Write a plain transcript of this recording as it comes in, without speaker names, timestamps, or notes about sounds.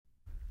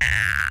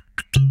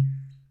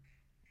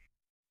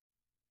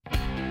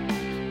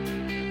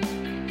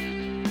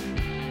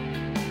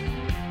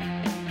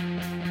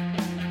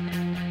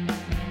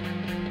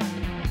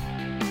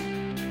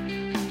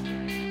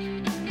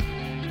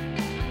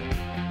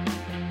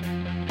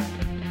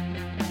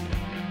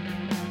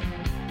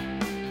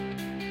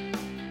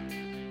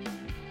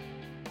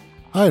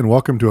Hi, and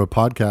welcome to a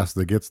podcast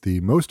that gets the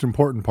most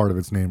important part of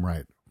its name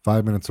right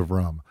 5 minutes of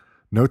rum.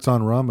 Notes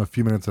on rum a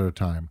few minutes at a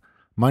time.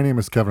 My name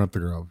is Kevin Up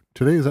the Grove.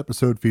 Today's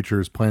episode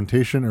features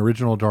Plantation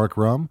Original Dark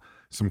Rum,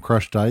 some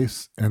crushed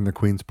ice, and the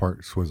Queen's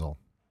Park Swizzle.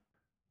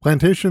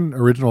 Plantation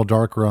Original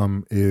Dark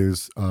Rum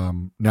is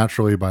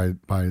naturally, by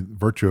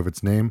virtue of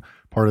its name,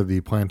 part of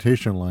the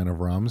Plantation line of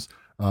rums.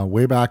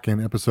 Way back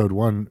in episode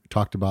 1,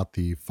 talked about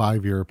the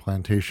 5-year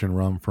Plantation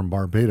rum from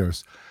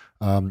Barbados.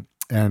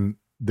 And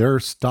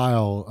their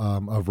style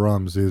of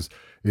rums is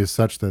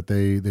such that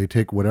they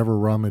take whatever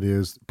rum it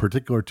is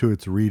particular to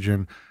its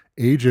region,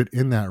 age it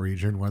in that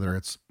region, whether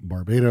it's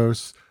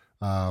Barbados,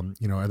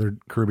 other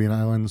Caribbean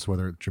islands,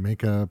 whether it's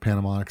Jamaica,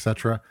 Panama,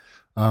 etc.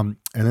 And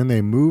then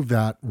they move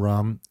that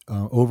rum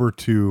over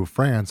to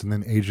France and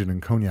then age it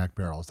in cognac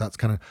barrels. That's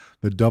kind of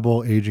the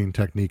double aging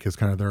technique is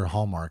kind of their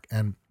hallmark.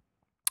 And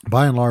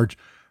by and large,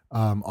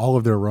 all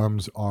of their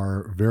rums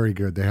are very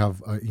good. They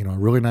have a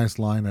really nice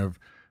line of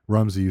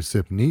rums that you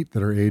sip neat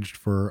that are aged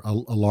for a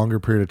longer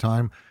period of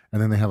time.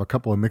 And then they have a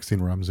couple of mixing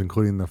rums,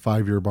 including the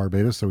 5-year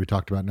Barbados that we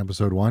talked about in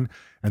episode 1.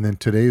 And then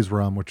today's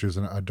rum, which is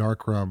a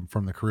dark rum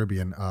from the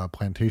Caribbean,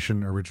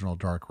 Plantation Original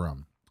Dark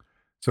Rum.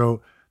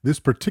 So this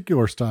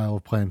particular style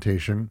of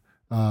plantation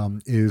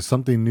is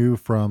something new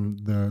from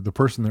the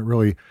person that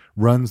really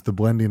runs the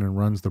blending and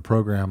runs the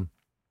program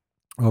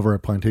over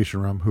at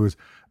Plantation Rum, who is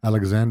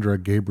Alexandre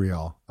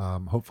Gabriel.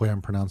 Hopefully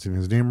I'm pronouncing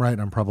his name right.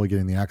 I'm probably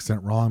getting the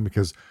accent wrong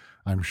because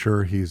I'm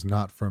sure he's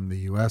not from the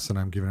U.S. and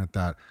I'm giving it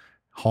that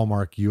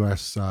hallmark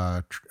U.S.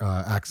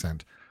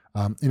 Accent.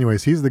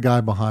 Anyways, he's the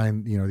guy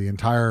behind the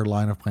entire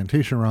line of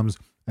plantation rums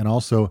and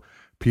also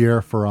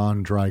Pierre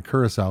Ferrand Dry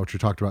Curacao, which we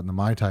talked about in the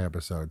Mai Tai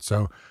episode.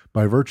 So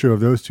by virtue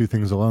of those two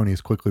things alone,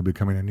 he's quickly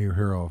becoming a new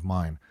hero of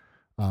mine.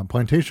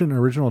 Plantation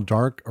Original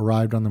Dark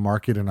arrived on the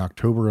market in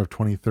October of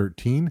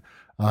 2013,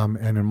 and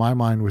in my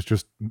mind was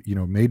just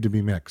made to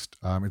be mixed.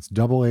 It's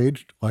double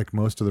aged like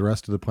most of the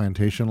rest of the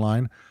plantation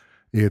line.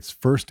 It's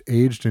first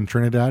aged in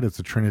Trinidad. It's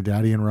a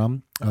Trinidadian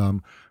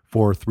rum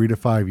for 3 to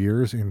 5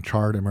 years in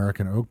charred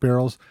American oak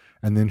barrels,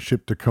 and then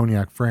shipped to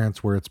Cognac,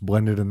 France, where it's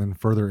blended and then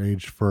further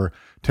aged for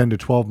 10 to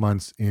 12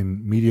 months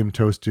in medium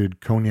toasted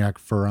Cognac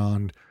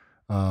Ferrand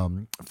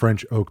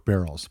French oak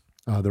barrels.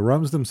 The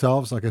rums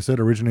themselves, like I said,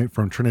 originate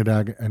from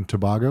Trinidad and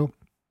Tobago.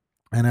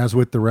 And as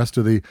with the rest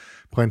of the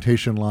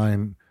plantation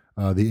line,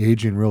 the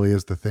aging really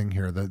is the thing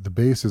here. The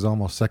base is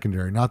almost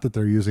secondary. Not that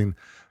they're using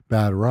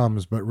bad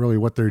rums, but really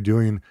what they're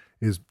doing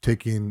is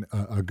taking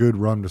a good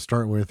rum to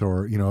start with,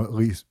 or at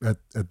least at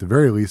the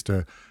very least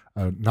a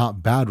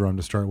not bad rum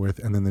to start with,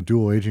 and then the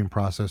dual aging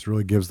process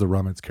really gives the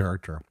rum its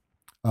character.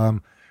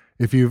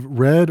 If you've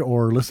read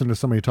or listened to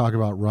somebody talk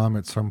about rum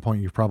at some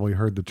point, you've probably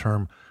heard the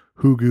term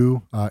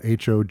Hugo,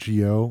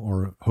 Hogo,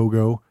 or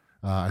Hogo.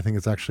 I think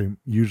it's actually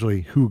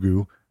usually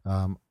Hugo,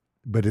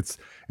 but it's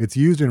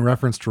used in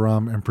reference to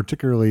rum, and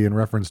particularly in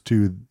reference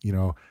to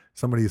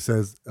somebody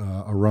says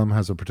a rum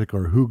has a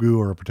particular Hugo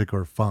or a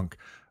particular funk.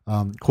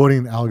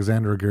 Quoting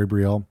Alexandre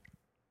Gabriel,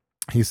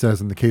 he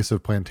says, in the case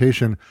of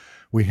plantation,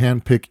 we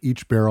handpick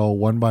each barrel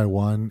one by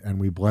one, and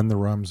we blend the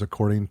rums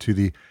according to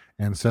the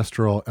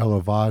ancestral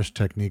élevage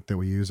technique that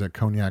we use at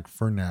Cognac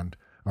Ferrand.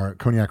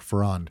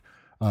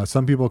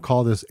 Some people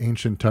call this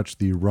ancient touch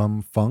the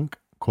rum funk,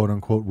 quote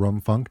unquote rum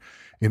funk.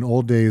 In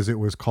old days, it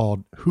was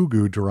called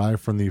Hugo,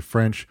 derived from the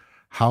French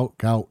haut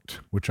gout,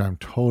 which I'm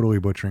totally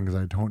butchering because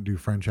I don't do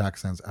French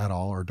accents at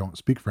all or don't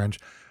speak French.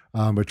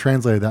 But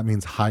translated, that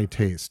means high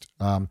taste.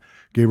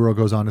 Gabriel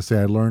goes on to say,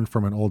 I learned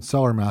from an old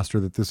cellar master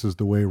that this is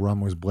the way rum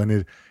was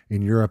blended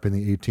in Europe in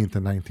the 18th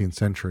and 19th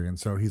century. And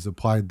so he's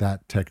applied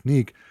that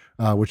technique,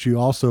 which you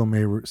also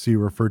may see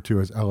referred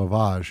to as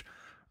élevage.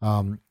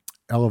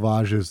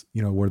 Élevage is,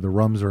 where the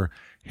rums are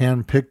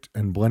hand-picked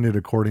and blended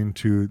according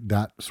to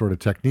that sort of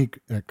technique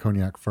at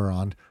Cognac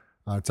Ferrand.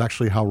 It's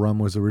actually how rum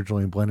was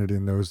originally blended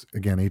in those,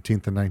 again,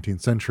 18th and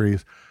 19th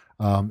centuries.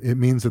 It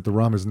means that the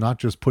rum is not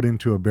just put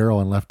into a barrel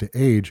and left to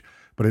age,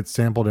 but it's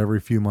sampled every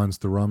few months.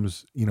 The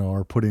rums,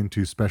 are put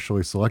into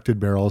specially selected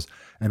barrels,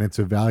 and it's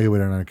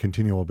evaluated on a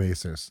continual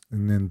basis.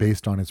 And then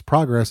based on its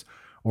progress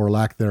or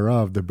lack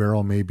thereof, the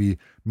barrel may be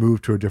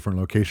moved to a different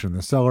location in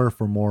the cellar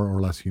for more or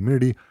less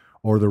humidity,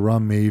 or the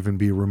rum may even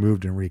be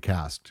removed and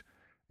recast.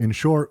 In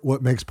short,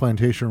 what makes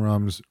plantation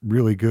rums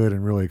really good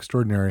and really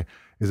extraordinary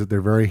is that they're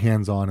very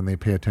hands-on and they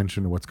pay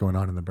attention to what's going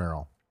on in the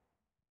barrel.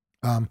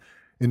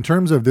 In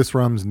terms of this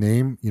rum's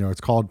name,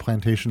 it's called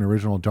Plantation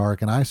Original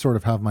Dark, and I sort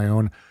of have my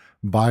own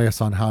bias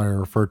on how I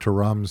refer to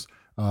rums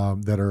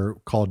that are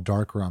called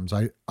dark rums.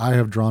 I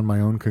have drawn my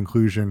own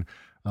conclusion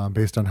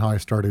based on how I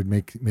started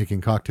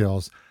making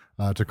cocktails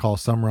to call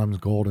some rums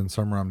gold and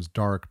some rums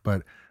dark,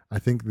 but I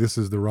think this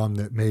is the rum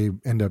that may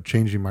end up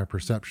changing my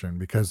perception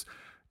because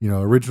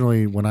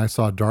originally when I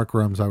saw dark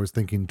rums, I was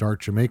thinking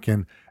dark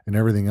Jamaican and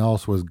everything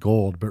else was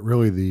gold. But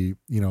really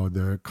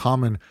the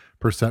common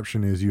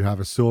perception is you have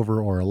a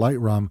silver or a light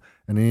rum,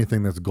 and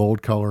anything that's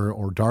gold color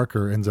or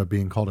darker ends up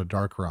being called a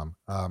dark rum.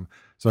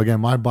 So again,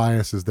 my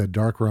bias is that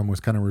dark rum was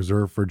kind of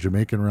reserved for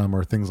Jamaican rum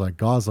or things like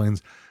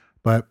Goslings.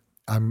 But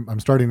I'm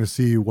starting to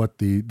see what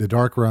the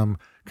dark rum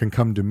can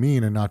come to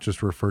mean and not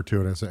just refer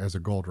to it as a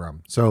gold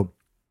rum. So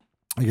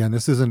again,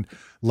 this isn't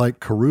like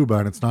Karuba,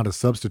 and it's not a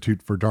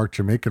substitute for dark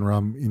Jamaican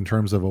rum in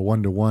terms of a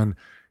 1-to-1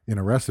 in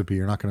a recipe.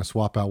 You're not going to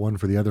swap out one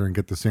for the other and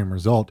get the same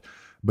result.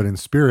 But in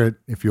spirit,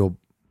 if you'll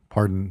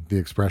pardon the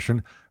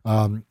expression,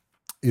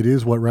 it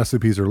is what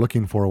recipes are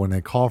looking for when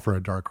they call for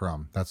a dark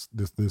rum. That's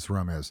this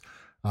rum is.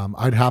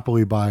 I'd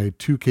happily buy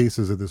 2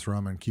 cases of this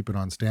rum and keep it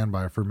on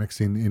standby for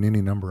mixing in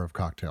any number of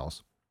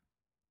cocktails.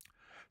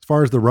 As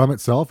far as the rum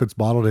itself, it's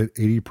bottled at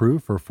 80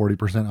 proof or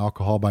 40%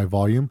 alcohol by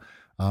volume.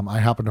 I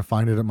happened to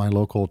find it at my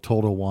local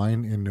Total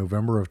Wine in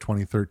November of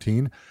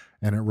 2013,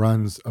 and it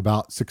runs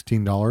about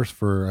 $16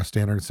 for a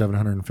standard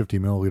 750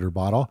 milliliter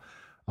bottle.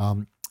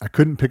 I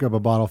couldn't pick up a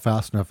bottle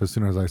fast enough as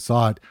soon as I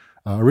saw it,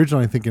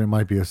 originally thinking it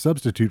might be a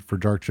substitute for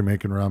dark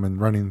Jamaican rum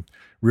and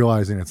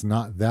realizing it's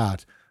not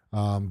that.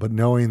 But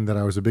knowing that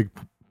I was a big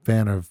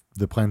fan of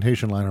the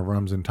Plantation line of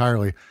rums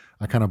entirely,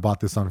 I kind of bought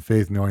this on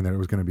faith knowing that it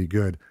was going to be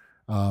good.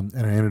 And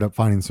I ended up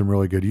finding some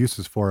really good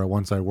uses for it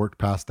once I worked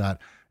past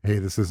that, hey,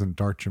 this isn't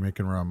dark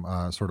Jamaican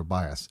rum sort of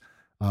bias.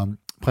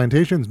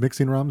 Plantation's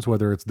mixing rums,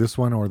 whether it's this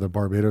one or the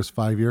Barbados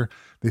 5-year,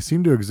 they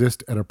seem to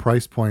exist at a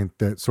price point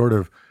that sort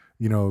of,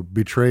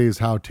 betrays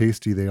how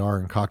tasty they are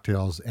in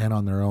cocktails and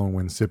on their own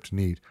when sipped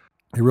neat.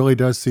 It really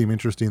does seem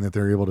interesting that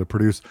they're able to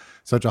produce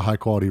such a high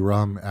quality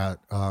rum at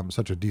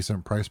such a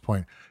decent price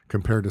point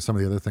compared to some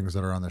of the other things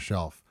that are on the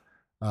shelf.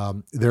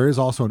 There is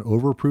also an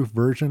overproof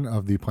version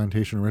of the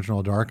Plantation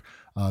Original Dark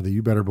that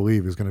you better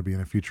believe is going to be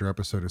in a future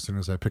episode as soon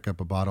as I pick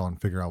up a bottle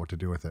and figure out what to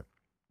do with it.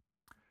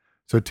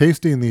 So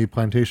tasting the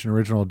Plantation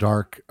Original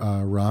Dark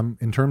rum,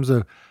 in terms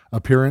of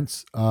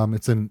appearance,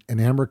 it's an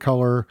amber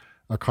color,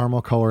 a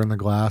caramel color in the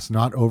glass,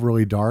 not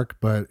overly dark,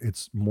 but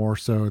it's more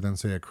so than,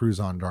 say, a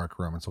Cruzan dark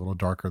rum. It's a little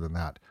darker than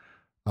that.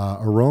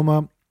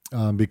 Aroma,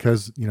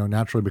 because,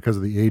 naturally because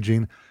of the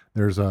aging,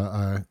 there's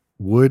a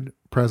wood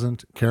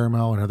present,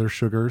 caramel and other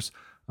sugars.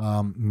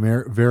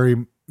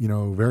 Very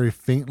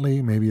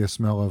faintly, maybe a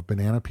smell of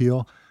banana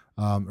peel.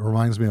 It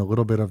reminds me a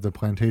little bit of the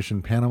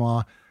Plantation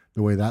Panama,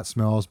 the way that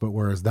smells, but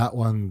whereas that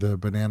one, the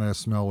banana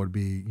smell would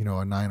be,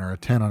 a 9 or a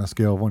 10 on a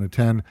scale of 1 to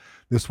 10.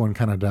 This one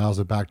kind of dials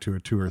it back to a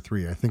 2 or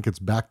 3. I think it's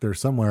back there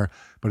somewhere,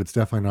 but it's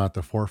definitely not at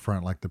the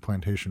forefront like the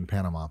Plantation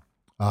Panama.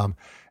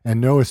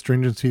 And no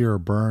astringency or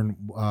burn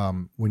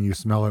when you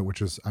smell it,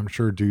 which is, I'm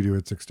sure, due to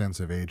its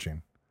extensive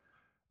aging.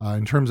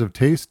 In terms of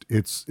taste,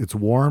 it's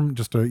warm,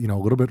 just a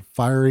little bit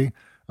fiery,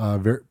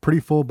 pretty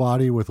full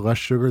body with less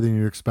sugar than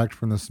you expect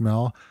from the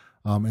smell.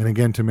 And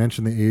again, to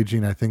mention the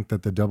aging, I think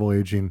that the double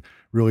aging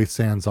really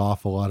sands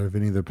off a lot of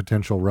any of the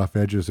potential rough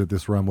edges that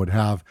this rum would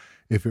have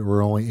if it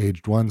were only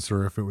aged once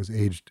or if it was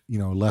aged,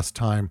 less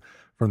time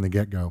from the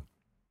get-go.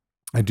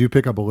 I do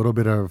pick up a little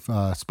bit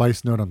of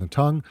spice note on the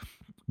tongue,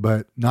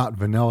 but not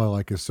vanilla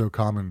like is so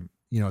common,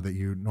 that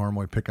you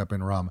normally pick up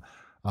in rum.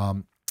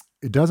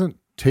 It doesn't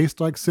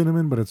taste like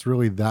cinnamon, but it's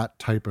really that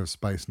type of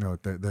spice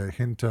note, the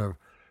hint of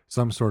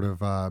some sort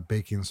of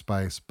baking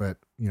spice, but,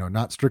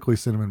 not strictly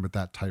cinnamon, but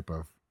that type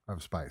of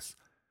spice.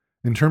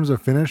 In terms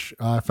of finish,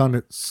 I found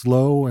it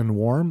slow and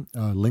warm,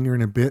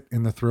 lingering a bit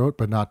in the throat,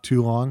 but not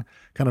too long.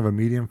 Kind of a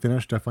medium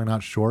finish, definitely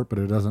not short, but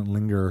it doesn't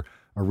linger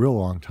a real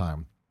long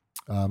time.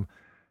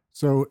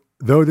 So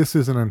though this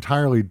is an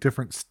entirely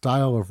different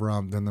style of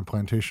rum than the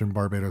Plantation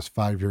Barbados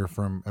 5-year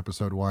from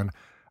episode 1,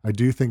 I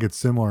do think it's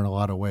similar in a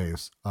lot of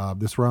ways.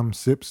 This rum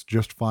sips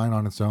just fine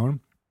on its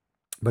own,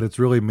 but it's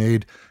really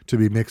made to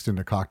be mixed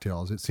into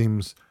cocktails. It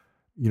seems,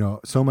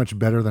 so much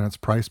better than its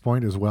price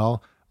point as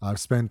well. I've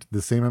spent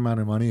the same amount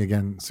of money,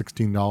 again,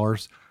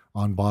 $16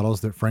 on bottles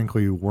that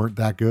frankly weren't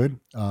that good.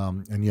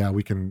 And yeah,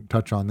 we can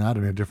touch on that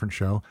in a different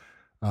show.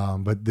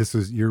 But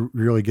you're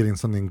really getting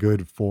something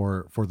good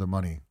for the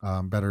money.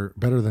 Better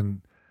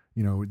than,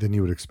 than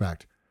you would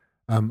expect.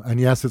 And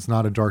yes, it's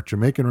not a dark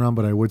Jamaican rum,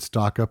 but I would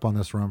stock up on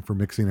this rum for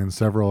mixing in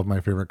several of my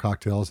favorite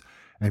cocktails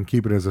and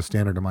keep it as a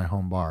standard in my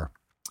home bar.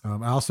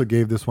 I also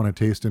gave this one a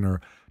taste in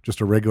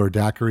just a regular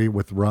daiquiri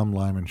with rum,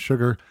 lime, and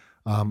sugar.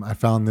 I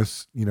found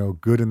this,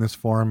 good in this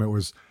form. It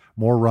was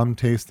more rum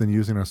taste than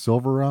using a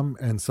silver rum,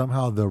 and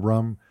somehow the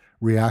rum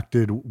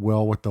reacted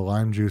well with the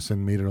lime juice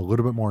and made it a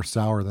little bit more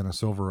sour than a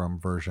silver rum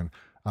version,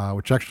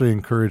 which actually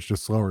encouraged a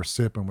slower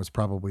sip and was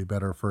probably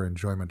better for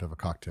enjoyment of a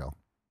cocktail.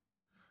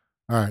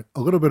 All right,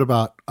 a little bit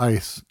about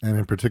ice, and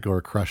in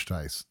particular crushed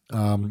ice.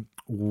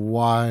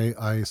 Why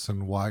ice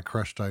and why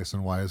crushed ice,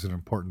 and why is it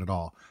important at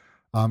all?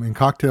 In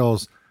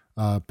cocktails,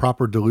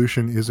 proper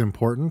dilution is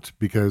important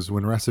because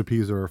when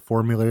recipes are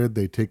formulated,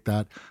 they take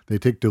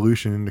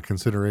dilution into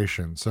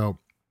consideration. So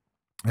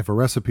if a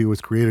recipe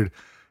was created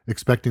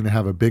expecting to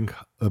have a big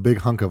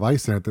hunk of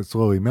ice in it that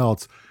slowly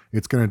melts,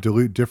 it's going to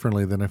dilute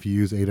differently than if you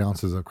use 8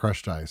 ounces of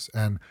crushed ice.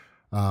 And,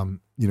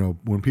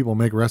 when people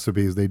make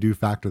recipes, they do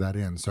factor that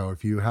in. So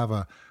if you have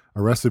a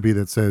recipe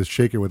that says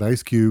shake it with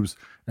ice cubes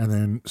and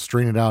then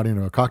strain it out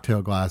into a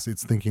cocktail glass,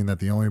 it's thinking that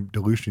the only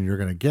dilution you're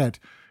going to get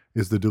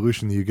is the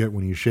dilution that you get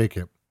when you shake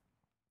it.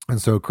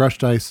 And so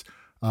crushed ice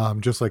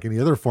just like any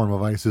other form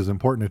of ice, is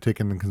important to take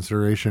into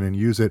consideration and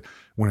use it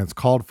when it's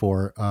called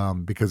for,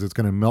 because it's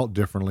going to melt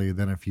differently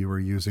than if you were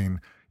using,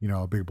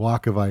 a big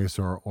block of ice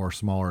or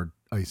smaller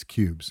ice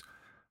cubes.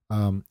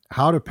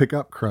 How to pick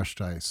up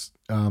crushed ice.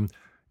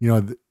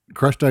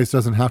 Crushed ice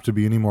doesn't have to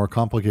be any more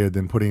complicated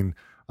than putting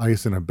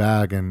ice in a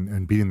bag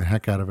and beating the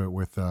heck out of it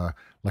with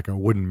like a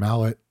wooden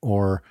mallet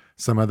or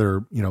some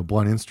other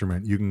blunt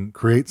instrument. You can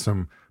create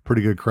some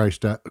pretty good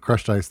crushed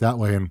ice that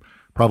way, and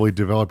probably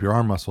develop your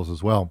arm muscles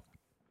as well.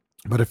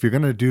 But if you're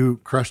going to do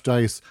crushed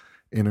ice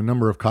in a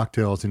number of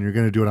cocktails and you're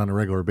going to do it on a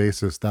regular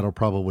basis, that'll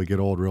probably get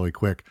old really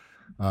quick.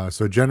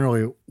 So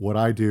generally, what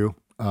I do,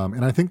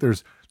 and I think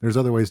there's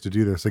other ways to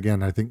do this.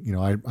 Again, I think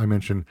I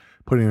mentioned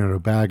putting it in a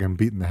bag and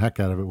beating the heck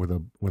out of it with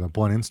a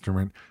blunt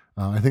instrument.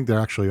 I think there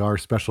actually are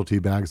specialty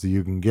bags that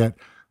you can get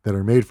that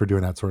are made for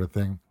doing that sort of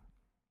thing.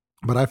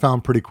 But I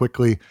found pretty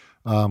quickly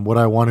what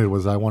I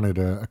wanted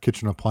a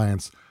kitchen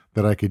appliance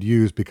that I could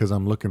use, because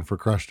I'm looking for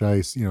crushed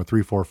ice,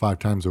 3, 4, 5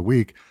 times a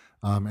week,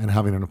 and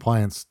having an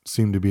appliance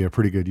seemed to be a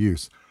pretty good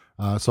use.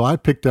 So I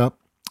picked up,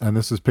 and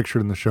this is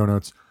pictured in the show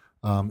notes,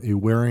 a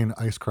Waring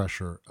ice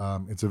crusher.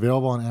 It's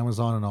available on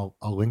Amazon, and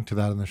I'll link to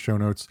that in the show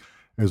notes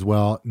as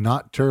well.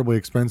 Not terribly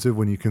expensive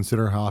when you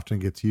consider how often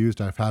it gets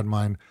used. I've had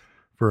mine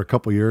for a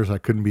couple years. I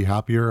couldn't be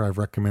happier. I've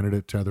recommended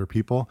it to other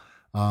people,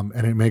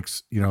 and it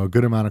makes a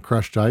good amount of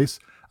crushed ice.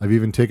 I've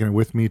even taken it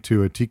with me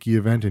to a tiki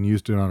event and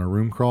used it on a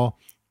room crawl.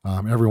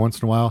 Every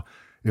once in a while,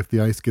 if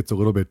the ice gets a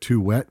little bit too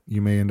wet,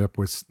 you may end up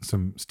with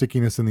some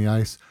stickiness in the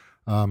ice,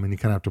 and you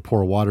kind of have to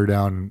pour water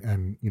down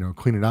and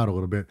clean it out a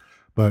little bit.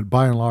 But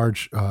by and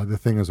large, the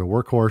thing is a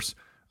workhorse,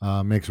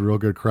 makes real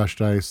good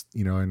crushed ice,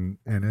 and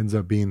ends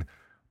up being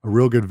a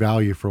real good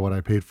value for what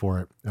I paid for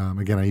it.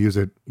 Again, I use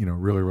it,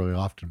 really, really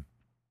often.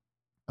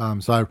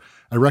 So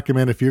I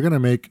recommend, if you're going to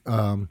make,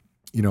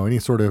 any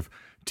sort of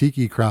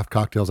tiki craft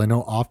cocktails, I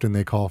know often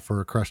they call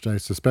for crushed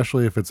ice,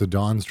 especially if it's a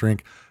Dawn's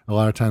drink. A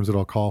lot of times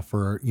it'll call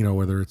for,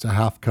 whether it's a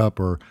half cup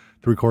or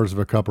 3/4 of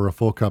a cup or a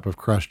full cup of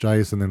crushed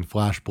ice, and then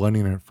flash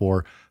blending it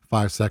for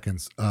 5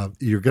 seconds.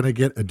 You're going to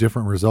get a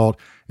different result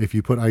if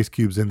you put ice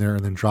cubes in there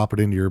and then drop it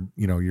into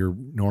your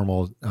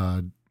normal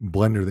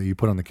blender that you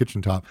put on the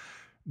kitchen top.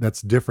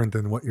 That's different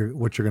than what you're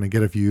going to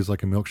get if you use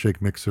like a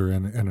milkshake mixer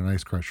and an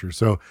ice crusher.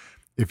 So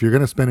if you're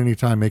going to spend any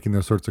time making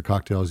those sorts of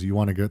cocktails, you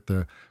want to get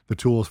the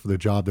tools for the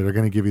job that are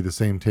going to give you the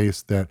same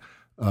taste that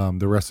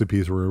the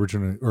recipes were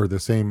originally, or the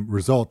same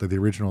result that the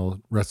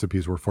original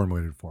recipes were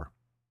formulated for.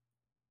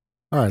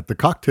 All right, the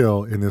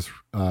cocktail in this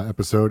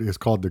episode is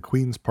called the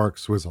Queen's Park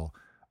Swizzle.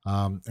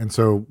 And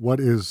so what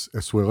is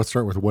a swizzle? Let's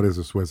start with what is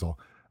a swizzle.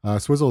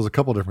 Swizzle is a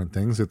couple different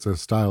things. It's a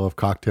style of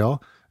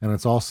cocktail, and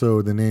it's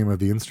also the name of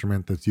the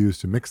instrument that's used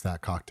to mix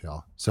that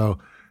cocktail. So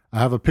I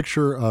have a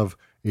picture of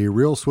a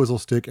real swizzle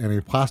stick and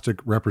a plastic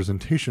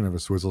representation of a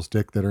swizzle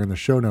stick that are in the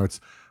show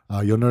notes.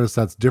 You'll notice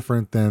that's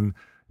different than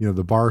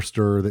the bar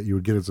stir that you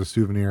would get as a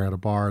souvenir at a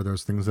bar.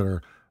 Those things that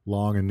are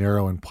long and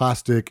narrow and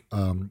plastic,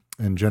 and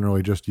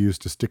generally just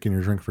used to stick in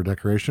your drink for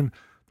decoration.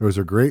 Those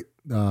are great.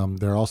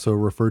 They're also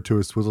referred to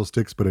as swizzle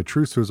sticks, but a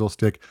true swizzle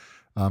stick,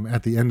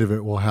 at the end of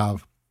it will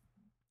have,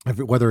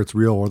 whether it's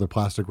real or the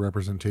plastic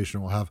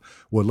representation, will have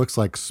what looks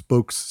like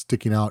spokes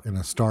sticking out in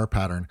a star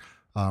pattern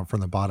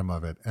from the bottom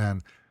of it.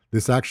 And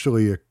this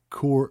actually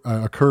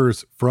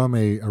occurs from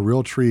a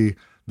real tree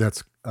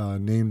that's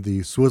named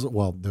the swizzle.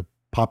 Well, the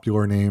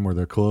popular name, or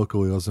the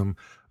colloquialism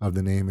of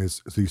the name,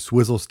 is the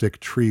swizzle stick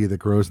tree that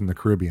grows in the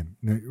Caribbean.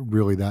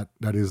 Really, that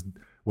is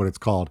what it's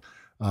called.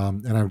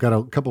 And I've got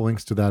a couple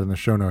links to that in the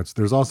show notes.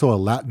 There's also a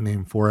Latin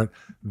name for it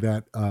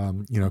that,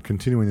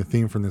 continuing the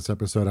theme from this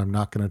episode, I'm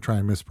not going to try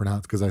and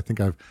mispronounce, because I think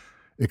I've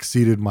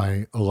exceeded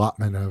my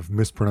allotment of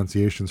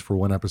mispronunciations for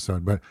one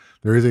episode. But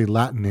there is a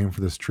Latin name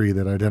for this tree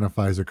that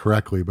identifies it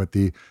correctly, but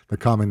the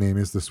common name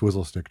is the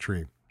swizzle stick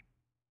tree.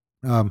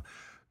 And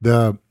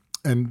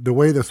the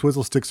way the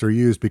swizzle sticks are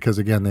used, because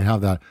again, they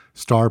have that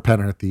star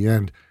pattern at the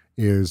end,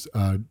 is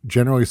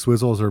generally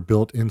swizzles are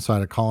built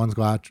inside a Collins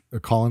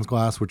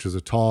glass, which is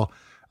a tall,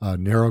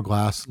 narrow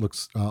glass,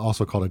 looks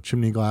also called a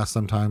chimney glass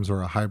sometimes,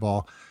 or a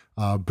highball,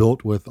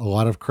 built with a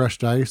lot of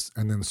crushed ice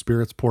and then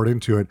spirits poured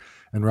into it.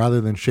 And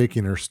rather than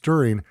shaking or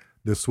stirring,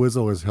 the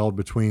swizzle is held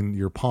between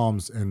your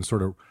palms and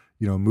sort of,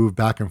 move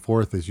back and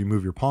forth as you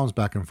move your palms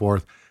back and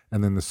forth.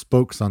 And then the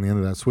spokes on the end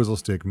of that swizzle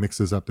stick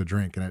mixes up the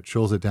drink, and it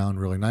chills it down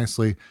really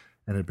nicely.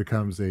 And it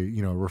becomes a,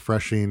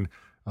 refreshing,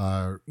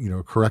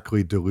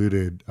 correctly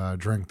diluted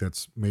drink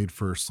that's made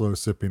for slow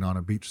sipping on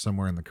a beach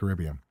somewhere in the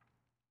Caribbean.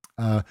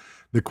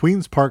 The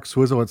Queen's Park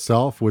Swizzle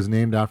itself was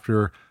named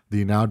after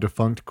the now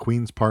defunct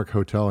Queen's Park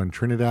Hotel in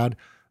Trinidad.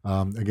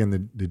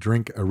 Again, the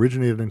drink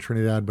originated in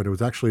Trinidad, but it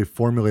was actually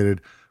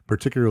formulated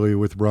particularly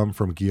with rum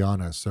from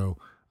Guyana. So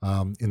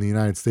in the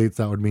United States,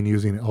 that would mean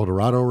using El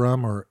Dorado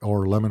rum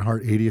or Lemon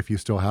Heart 80 if you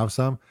still have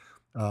some.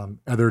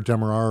 Other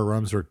Demerara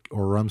rums or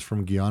rums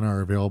from Guyana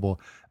are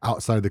available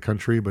outside the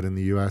country, but in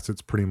the U.S.,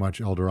 it's pretty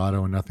much El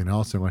Dorado and nothing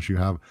else, unless you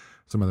have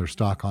some other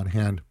stock on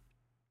hand.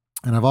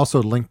 And I've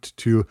also linked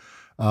to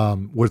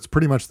what's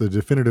pretty much the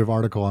definitive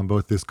article on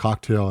both this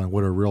cocktail and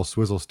what a real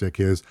swizzle stick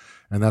is.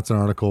 And that's an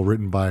article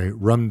written by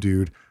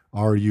Rumdood,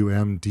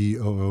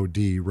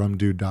 RUMDOOD,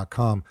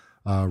 rumdude.com,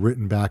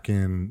 written back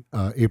in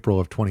April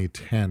of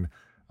 2010.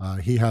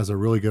 He has a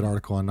really good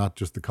article on not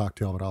just the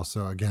cocktail, but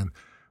also, again,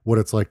 what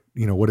it's like,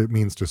 what it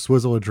means to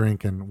swizzle a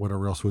drink and what a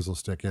real swizzle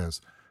stick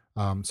is.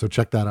 So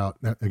check that out.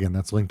 Again,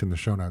 that's linked in the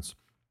show notes.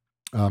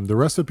 The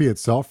recipe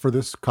itself for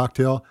this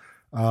cocktail,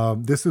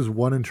 this is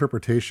one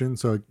interpretation.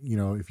 So,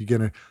 if you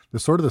get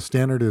the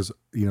standard is,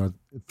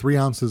 3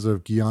 ounces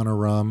of Guyana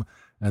rum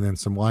and then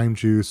some lime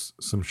juice,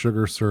 some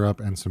sugar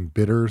syrup, and some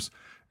bitters,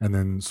 and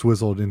then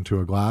swizzled into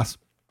a glass.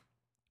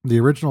 The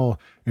original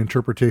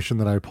interpretation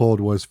that I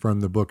pulled was from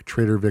the book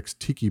Trader Vic's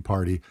Tiki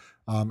Party.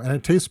 And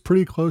it tastes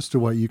pretty close to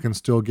what you can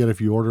still get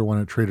if you order one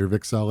at Trader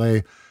Vic's LA,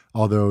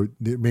 although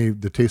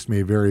the taste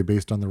may vary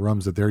based on the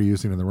rums that they're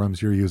using and the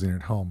rums you're using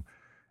at home.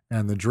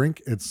 And the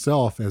drink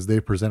itself, as they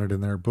presented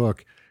in their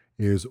book,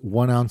 is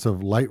 1 ounce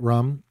of light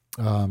rum,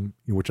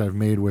 which I've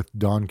made with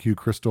Don Q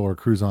Crystal or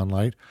Cruzon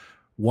Light,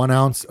 1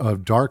 ounce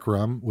of dark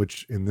rum,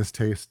 which in this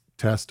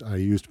test I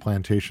used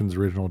Plantation's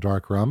original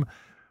dark rum,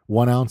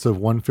 1 ounce of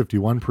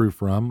 151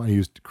 proof rum. I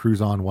used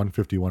Cruzon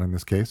 151 in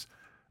this case.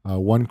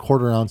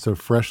 1/4 ounce of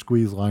fresh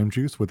squeezed lime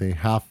juice with a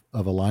half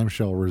of a lime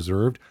shell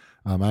reserved.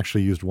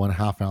 Actually used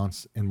 1/2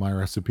 ounce in my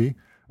recipe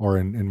or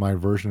in my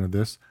version of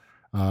this.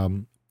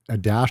 A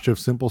dash of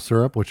simple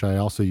syrup, which I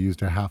also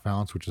used 1/2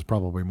 ounce, which is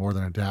probably more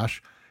than a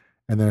dash,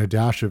 and then a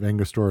dash of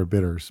Angostura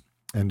bitters.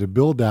 And to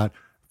build that,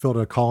 filled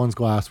a Collins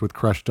glass with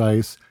crushed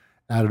ice,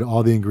 added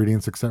all the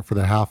ingredients except for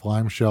the half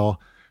lime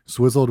shell,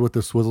 swizzled with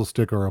a swizzle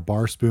stick or a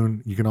bar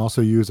spoon. You can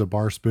also use a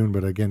bar spoon,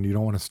 but again, you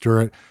don't want to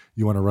stir it.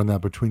 You want to run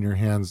that between your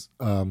hands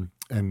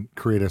and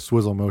create a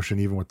swizzle motion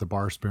even with the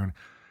bar spoon.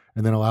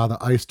 And then allow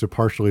the ice to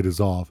partially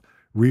dissolve.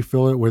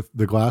 Refill it with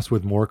the glass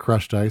with more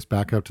crushed ice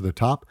back up to the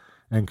top,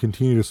 and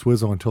continue to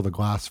swizzle until the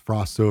glass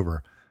frosts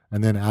over.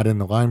 And then add in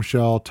the lime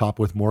shell, top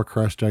with more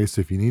crushed ice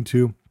if you need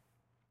to,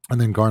 and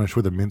then garnish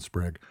with a mint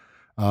sprig.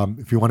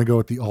 If you want to go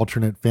with the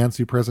alternate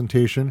fancy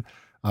presentation,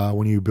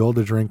 when you build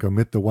a drink,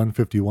 omit the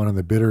 151 and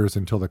the bitters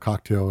until the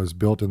cocktail is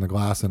built in the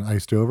glass and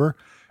iced over,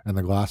 and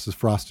the glass is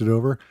frosted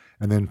over,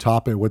 and then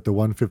top it with the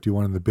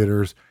 151 and the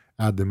bitters,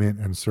 add the mint,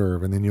 and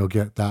serve. And then you'll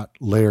get that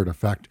layered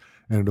effect,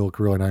 and it'll look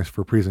really nice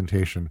for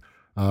presentation.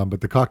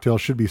 But the cocktail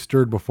should be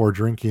stirred before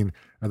drinking.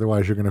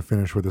 Otherwise, you're going to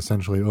finish with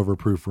essentially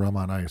overproof rum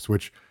on ice,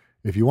 which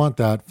if you want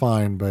that,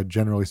 fine. But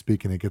generally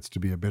speaking, it gets to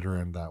be a bitter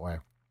end that way.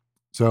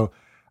 So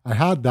I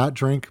had that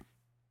drink.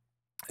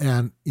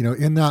 And,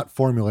 in that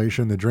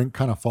formulation, the drink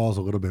kind of falls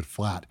a little bit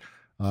flat.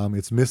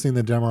 It's missing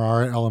the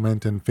Demerara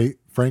element. And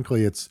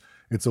frankly, it's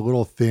a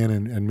little thin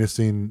and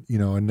missing,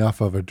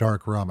 enough of a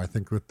dark rum. I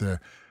think with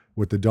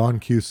the Don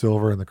Q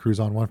Silver and the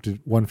Cruzon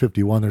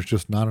 151, there's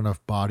just not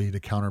enough body to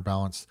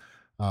counterbalance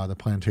the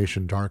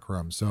Plantation dark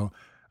rum. So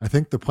I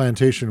think the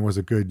Plantation was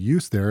a good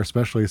use there,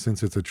 especially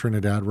since it's a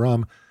Trinidad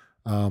rum.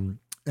 And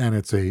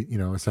it's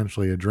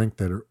essentially a drink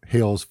that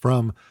hails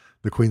from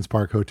the Queen's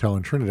Park Hotel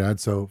in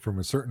Trinidad. So from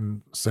a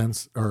certain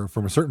sense, or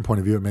from a certain point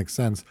of view, it makes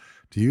sense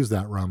to use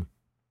that rum.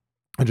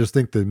 I just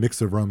think the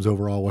mix of rums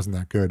overall wasn't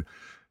that good.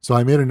 So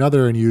I made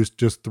another and used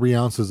just 3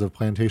 ounces of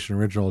Plantation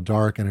Original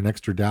Dark and an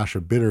extra dash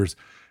of bitters.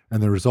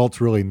 And the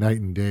result's really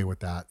night and day with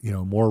that,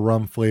 more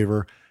rum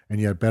flavor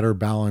and yet better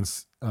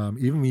balance.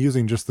 Even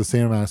using just the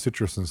same amount of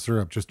citrus and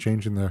syrup, just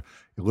changing a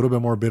little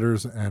bit more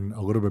bitters and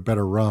a little bit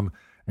better rum,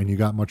 and you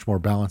got much more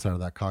balance out of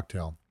that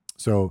cocktail.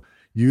 So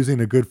using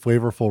a good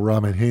flavorful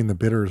rum and hitting the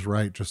bitters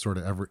right just sort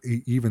of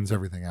evens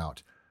everything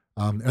out.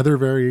 Other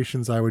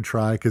variations I would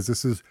try, because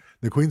this is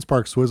the Queen's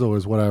Park Swizzle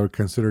is what I would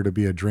consider to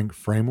be a drink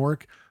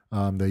framework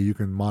that you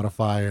can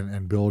modify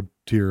and build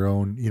to your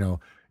own,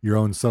 your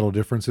own subtle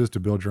differences to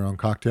build your own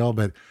cocktail.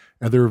 But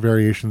other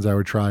variations I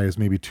would try is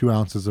maybe 2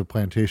 ounces of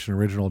Plantation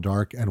Original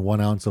Dark and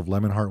 1 ounce of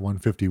Lemon Heart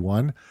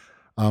 151.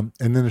 And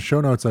then in the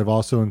show notes, I've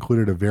also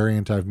included a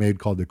variant I've made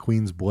called the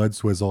Queen's Blood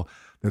Swizzle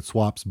that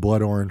swaps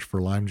blood orange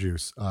for lime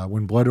juice.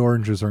 When blood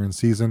oranges are in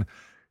season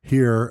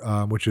here,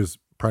 which is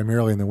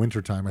primarily in the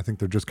wintertime, I think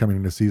they're just coming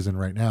into season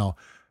right now.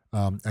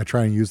 I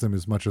try and use them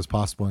as much as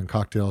possible in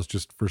cocktails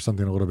just for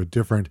something a little bit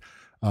different,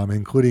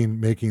 including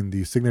making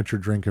the signature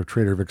drink of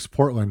Trader Vic's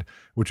Portland,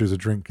 which is a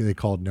drink they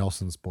called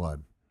Nelson's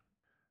Blood.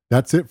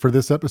 That's it for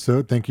this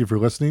episode. Thank you for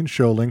listening.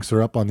 Show links are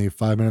up on the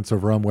 5 Minutes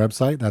of Rum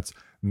website. That's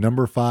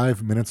number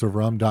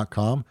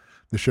 5minutesofrum.com.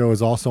 The show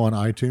is also on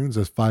iTunes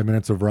as 5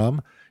 Minutes of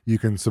Rum. You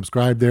can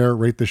subscribe there,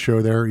 rate the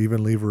show there,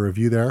 even leave a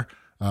review there.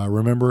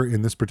 Remember,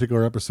 in this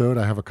particular episode,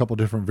 I have a couple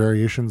different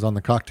variations on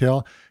the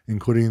cocktail,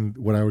 including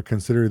what I would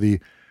consider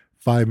the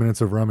 5 Minutes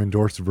of Rum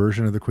endorsed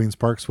version of the Queen's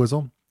Park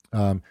Swizzle.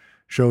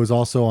 Show is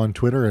also on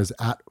Twitter as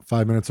at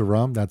 5 Minutes of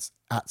Rum. That's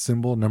at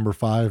symbol number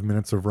 5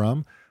 Minutes of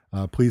Rum.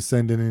 Please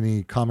send in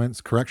any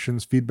comments,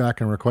 corrections, feedback,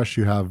 and requests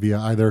you have via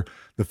either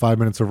the 5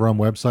 Minutes of Rum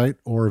website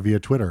or via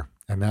Twitter.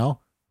 And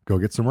now, go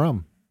get some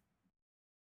rum.